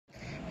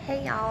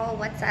Hey y'all,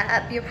 what's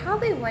up? You're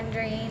probably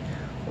wondering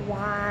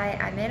why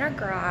I'm in our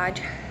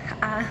garage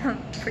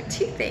for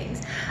two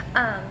things.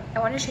 I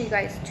want to show you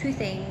guys two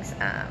things.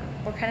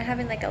 We're kind of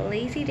having like a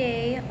lazy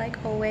day, like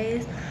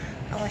always.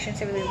 Oh, I shouldn't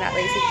say really that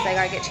lazy because I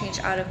gotta get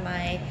changed out of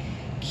my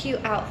cute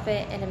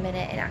outfit in a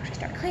minute and actually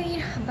start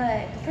cleaning.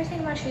 But the first thing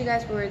I want to show you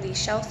guys were these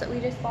shelves that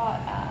we just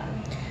bought.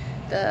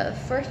 The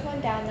first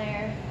one down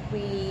there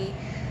we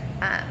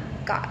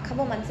got a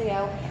couple months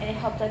ago, and it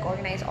helped like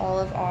organize all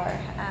of our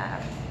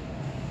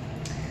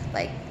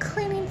like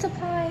cleaning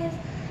supplies.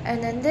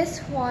 And then this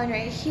one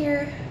right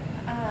here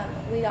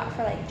we got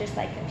for like just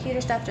like computer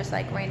stuff, just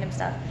like random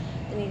stuff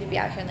that need to be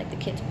out here, and like the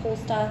kids pool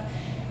stuff.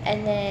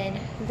 And then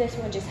this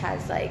one just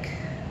has like,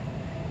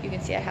 you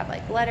can see I have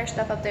like letter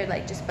stuff up there,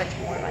 like just a bunch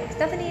more like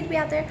stuff that need to be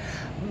out there.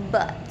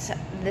 But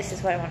this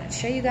is what I wanted to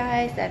show you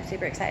guys that I'm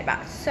super excited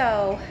about.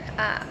 So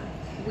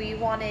we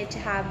wanted to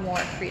have more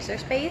freezer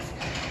space,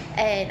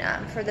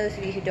 and for those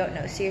of you who don't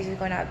know, Sears is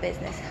going out of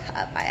business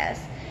up by us.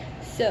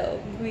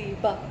 So we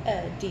bought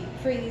a deep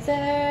freezer,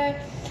 and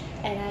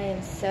I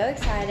am so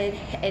excited.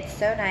 It's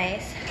so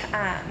nice.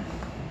 I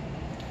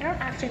don't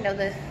actually know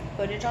the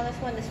footage on this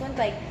one. This one's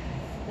like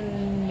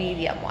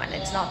medium one.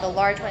 It's not the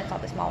large one, it's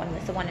not the small one,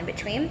 it's the one in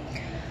between.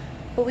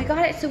 But we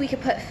got it so we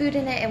could put food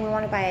in it, and we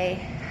want to buy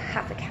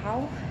half a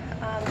cow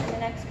in the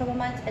next couple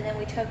months. And then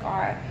we took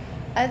our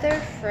other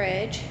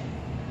fridge,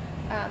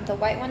 the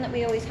white one that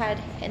we always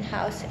had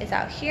in-house is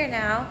out here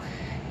now,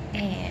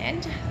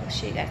 and I'll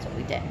show you guys what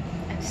we did.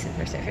 I'm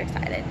super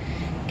excited.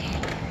 Okay,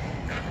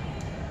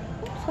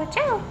 oops, watch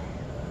out.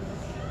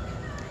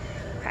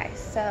 Okay,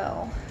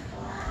 so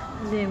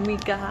then we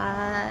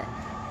got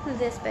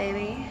this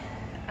baby.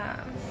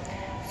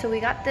 So we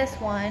got this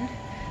one.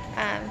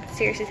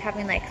 Sears is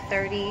having like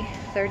 30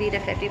 to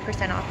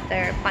 50% off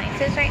their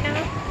appliances right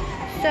now.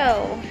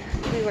 So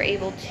we were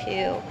able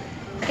to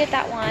get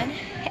that one.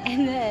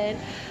 And then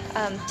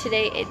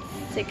today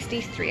it's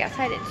 63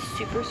 outside. It's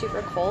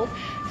super cold.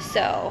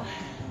 So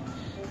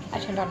I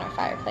turned on our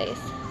fireplace,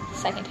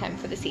 second time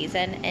for the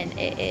season, and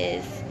it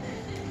is,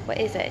 what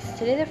is it? Is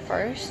today the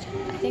 1st?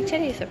 I think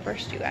today is the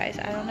 1st, you guys.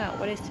 I don't know.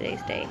 What is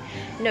today's date?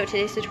 No,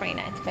 today's the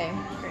 29th. Okay,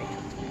 great.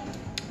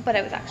 But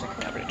I was actually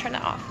coming over to turn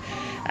that off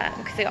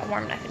because it got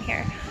warm enough in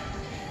here.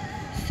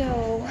 So,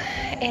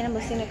 and I'm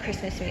listening to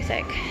Christmas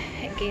music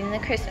and getting in the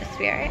Christmas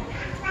spirit.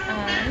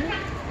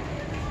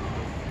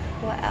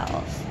 What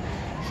else?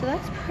 So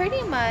that's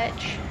pretty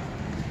much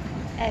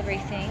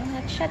everything.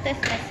 Let's shut this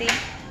Missy.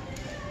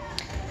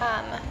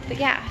 But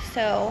yeah,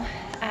 so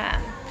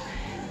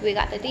we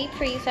got the deep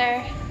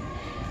freezer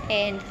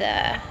and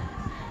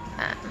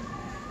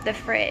the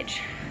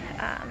fridge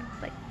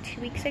like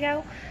 2 weeks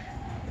ago,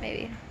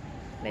 maybe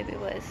it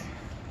was,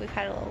 we've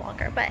had it a little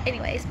longer, but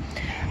anyways,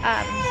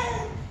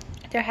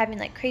 they're having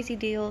like crazy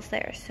deals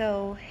there,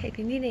 so if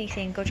you need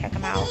anything, go check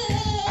them out,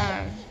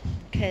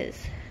 because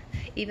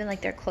even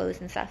like their clothes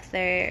and stuff,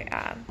 they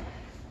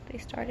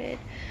started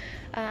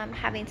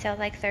having sales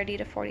like 30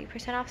 to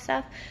 40% off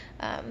stuff.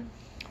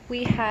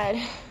 We had,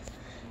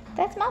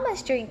 that's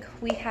Mama's drink,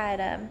 we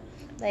had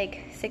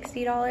like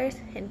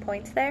 $60 in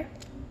points there.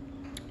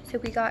 So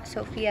we got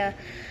Sophia,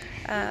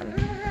 I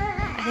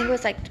think it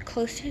was like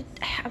close to,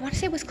 I want to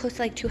say it was close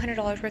to like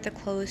 $200 worth of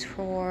clothes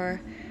for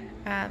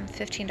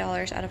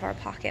 $15 out of our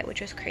pocket,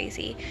 which was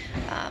crazy.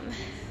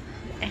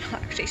 And I'll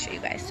actually show you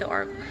guys. So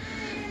our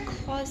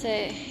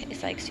closet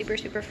is like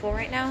super full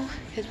right now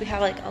because we have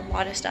like a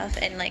lot of stuff,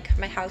 and like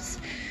my house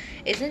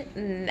isn't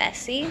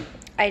messy.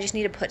 I just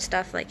need to put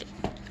stuff like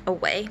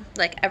away.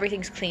 Like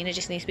everything's clean, it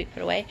just needs to be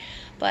put away.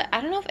 But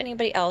I don't know if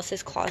anybody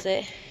else's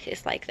closet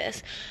is like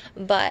this,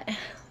 but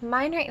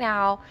mine right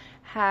now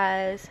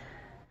has,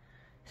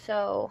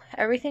 so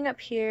everything up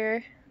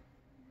here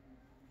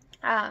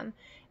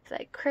it's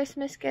like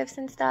Christmas gifts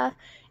and stuff,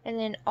 and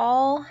then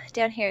all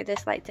down here,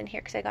 this light's in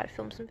here because I gotta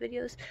film some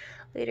videos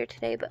later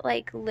today, but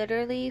like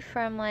literally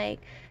from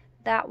like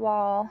that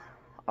wall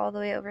all the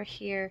way over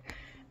here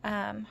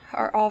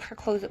are all of her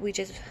clothes that we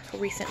just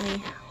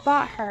recently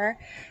bought her.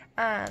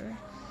 And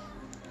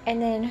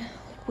then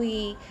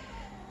we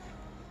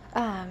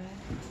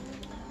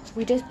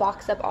just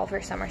boxed up all of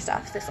her summer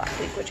stuff this last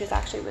week, which is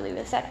actually really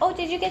sad. Oh,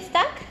 did you get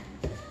stuck?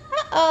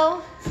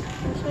 Uh-oh.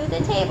 To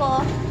the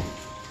table.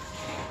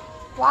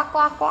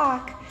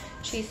 Walk.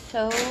 She's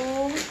so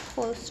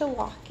close to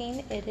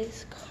walking. It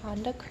is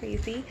kinda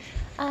crazy.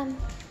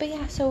 But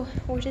yeah, so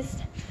we're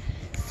just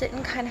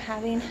sitting kind of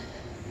having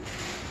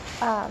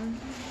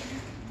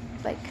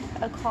like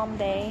a calm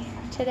day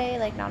today,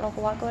 like not a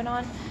whole lot going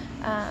on.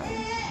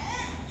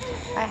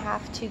 I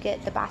have to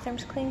get the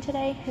bathrooms cleaned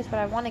today is what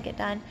I want to get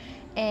done,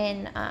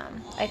 and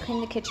I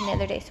cleaned the kitchen the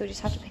other day, so we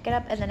just have to pick it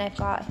up. And then I've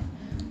got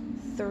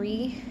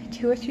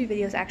two or three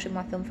videos actually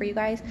want to film for you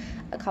guys.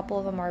 A couple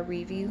of them are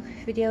review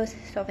videos,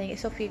 so if I get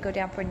Sophia to go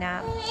down for a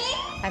nap,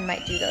 I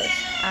might do those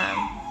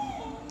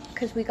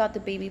because we got the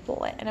baby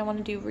bullet, and I want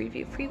to do a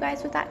review for you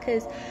guys with that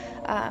because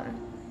I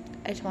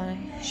just want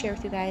to share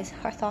with you guys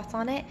our thoughts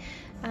on it.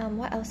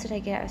 What else did I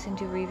get I was going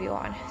to do a review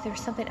on? There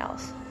was something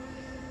else.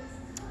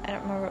 I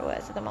don't remember what it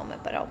was at the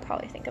moment, but I'll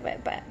probably think of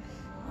it. But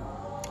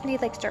I need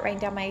to like start writing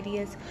down my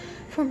ideas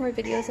for more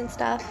videos and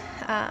stuff.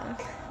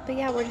 But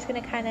yeah, we're just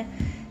gonna kind of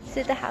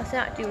sit at the house and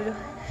not do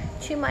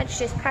too much,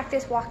 just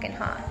practice walking,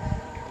 huh?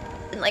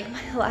 And like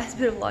my last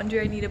bit of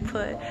laundry I need to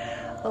put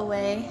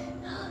away.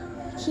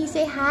 Can you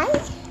say hi?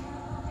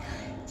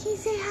 Can you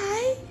say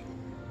hi?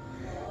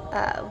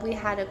 We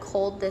had a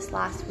cold this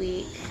last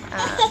week,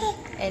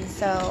 and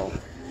so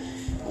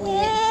we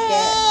didn't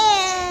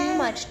get too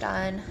much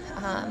done.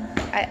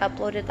 I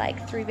uploaded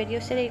like 3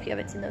 videos today. If you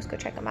haven't seen those, go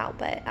check them out.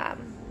 But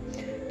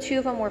 2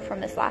 of them were from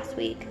this last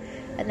week,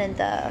 and then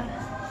the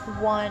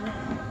one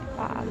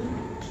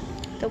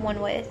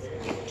with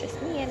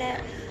just me in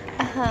it,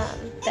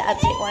 the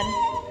update one,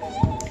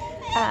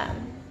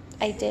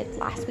 I did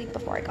last week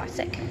before I got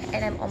sick,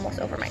 and I'm almost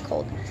over my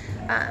cold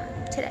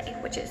today,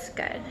 which is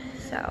good.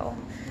 So,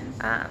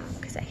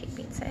 because I hate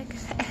being sick,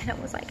 and I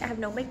was like, I have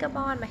no makeup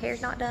on, my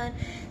hair's not done,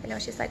 and I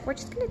was just like, we're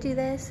just gonna do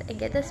this and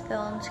get this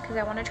filmed, because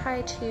I want to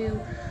try to,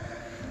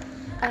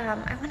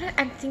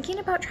 I'm thinking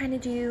about trying to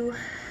do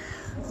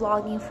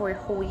vlogging for a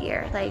whole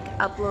year, like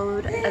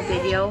upload a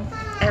video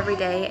every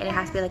day, and it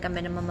has to be like a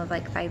minimum of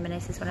like 5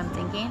 minutes is what I'm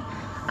thinking.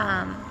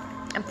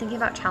 I'm thinking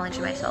about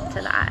challenging myself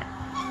to that,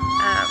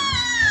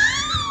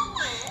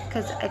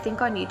 because I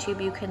think on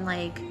YouTube you can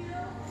like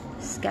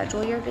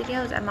schedule your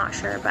videos. I'm not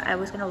sure, but I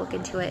was gonna look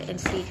into it and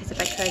see, because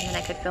if I could, then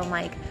I could film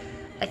like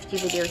a few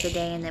videos a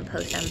day and then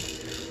post them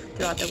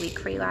throughout the week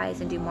for you guys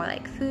and do more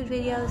like food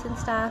videos and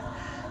stuff.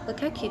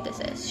 Look how cute this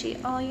is.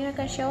 Oh, you're not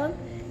gonna show him?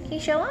 Can you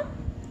show him?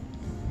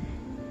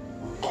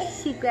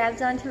 She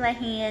grabs onto my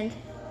hand.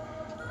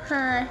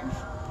 Huh?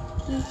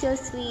 He's so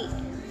sweet.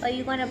 Are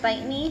you gonna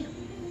bite me?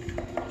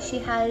 She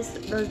has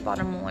those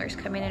bottom molars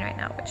coming in right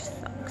now, which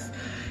sucks.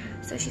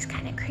 So she's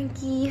kind of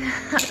cranky,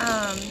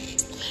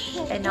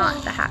 and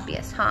not the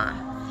happiest, huh?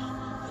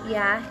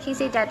 Yeah. Can you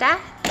say dada?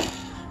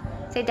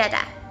 Say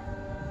dada.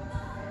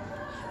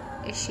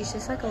 She's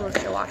just like a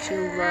little show off. She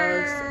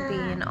loves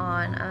being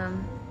on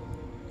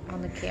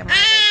the camera.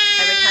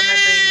 Like, every time I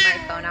bring my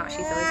phone out,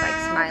 she's always like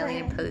smiling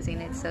and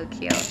posing. It's so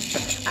cute.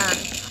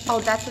 Oh,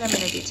 that's what I'm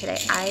gonna do today.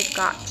 I've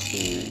got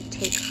to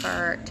take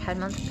her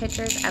 10-month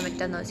pictures. I haven't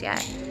done those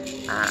yet.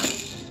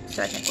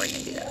 So I think we're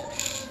gonna do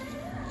those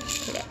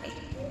today.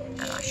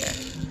 I'm not sure.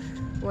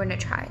 We're gonna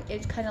try.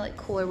 It's kind of like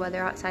cooler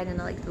weather outside, and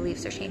the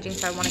leaves are changing,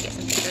 so I want to get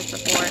some pictures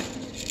before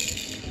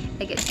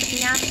it gets too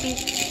nasty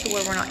to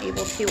where we're not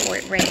able to, or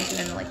it rains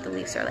and then like the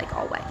leaves are like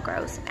all wet,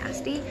 gross,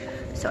 nasty.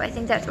 So I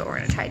think that's what we're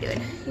gonna try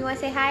doing. You wanna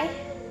say hi?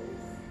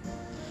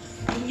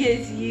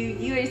 Yes,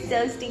 you are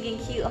so stinking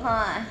cute,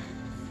 huh?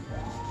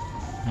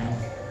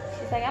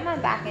 She's like, I'm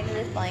gonna back into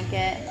this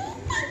blanket.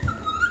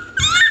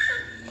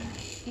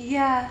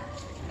 Yeah,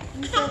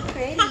 you're so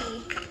pretty.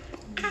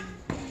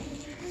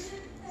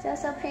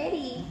 So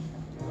pretty.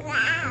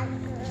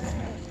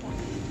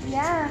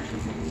 Yeah.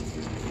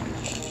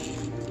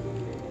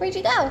 Where'd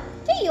you go?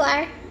 There you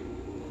are.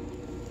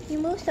 You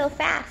move so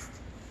fast.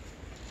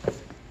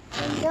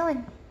 Where are you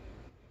going?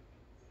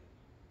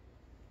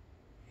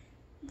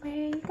 Where are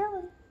you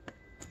going?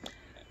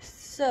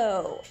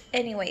 So,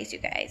 anyways, you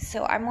guys.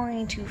 So I'm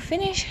going to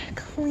finish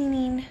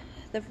cleaning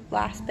the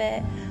last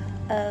bit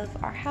of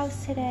our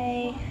house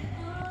today,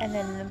 and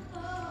then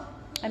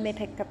I may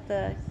pick up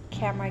the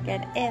camera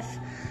again if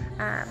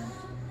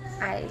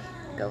I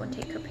go and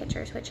take her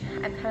pictures, which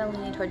I'm kind of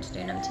leaning towards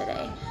doing them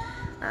today.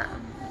 I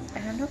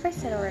don't know if I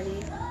said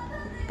already,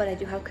 but I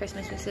do have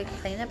Christmas music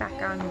playing in the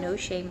background, no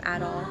shame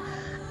at all.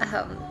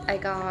 I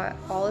got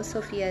all of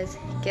Sophia's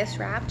gifts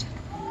wrapped,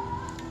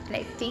 and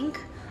I think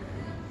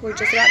we're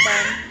just about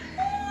done.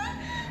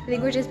 I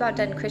think we're just about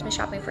done Christmas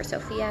shopping for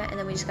Sophia, and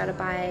then we just gotta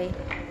buy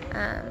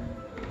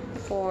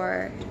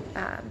for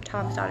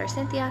Tom's daughter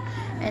Cynthia,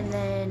 and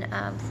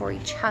then for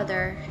each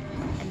other,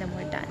 and then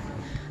we're done.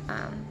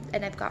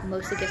 And I've got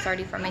most of the gifts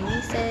already for my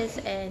nieces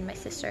and my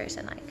sisters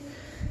and like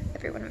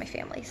everyone in my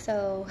family,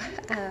 so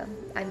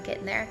I'm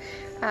getting there.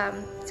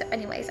 So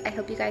anyways, I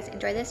hope you guys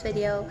enjoy this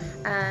video.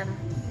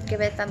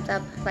 Give it a thumbs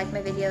up, like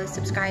my videos,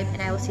 subscribe,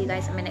 and I will see you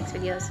guys in my next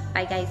videos.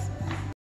 Bye guys.